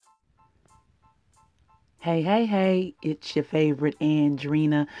Hey, hey, hey, it's your favorite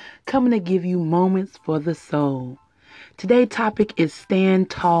Andrina coming to give you moments for the soul. Today's topic is stand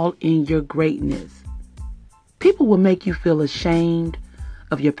tall in your greatness. People will make you feel ashamed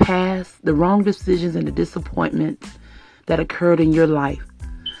of your past, the wrong decisions, and the disappointments that occurred in your life.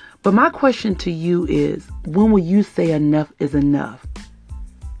 But my question to you is when will you say enough is enough?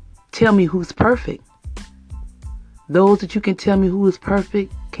 Tell me who's perfect. Those that you can tell me who is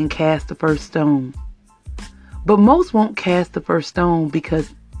perfect can cast the first stone. But most won't cast the first stone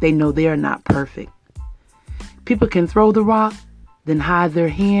because they know they are not perfect. People can throw the rock, then hide their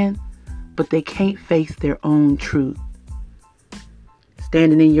hand, but they can't face their own truth.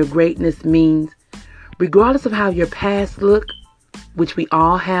 Standing in your greatness means, regardless of how your past looked, which we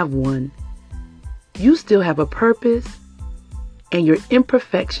all have one, you still have a purpose, and your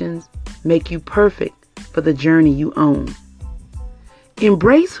imperfections make you perfect for the journey you own.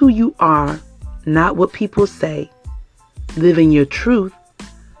 Embrace who you are, not what people say. Live in your truth.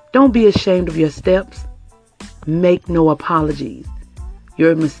 Don't be ashamed of your steps. Make no apologies.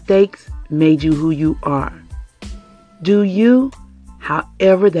 Your mistakes made you who you are. Do you,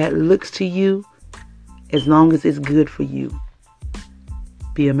 however that looks to you, as long as it's good for you.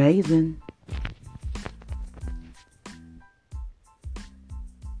 Be amazing.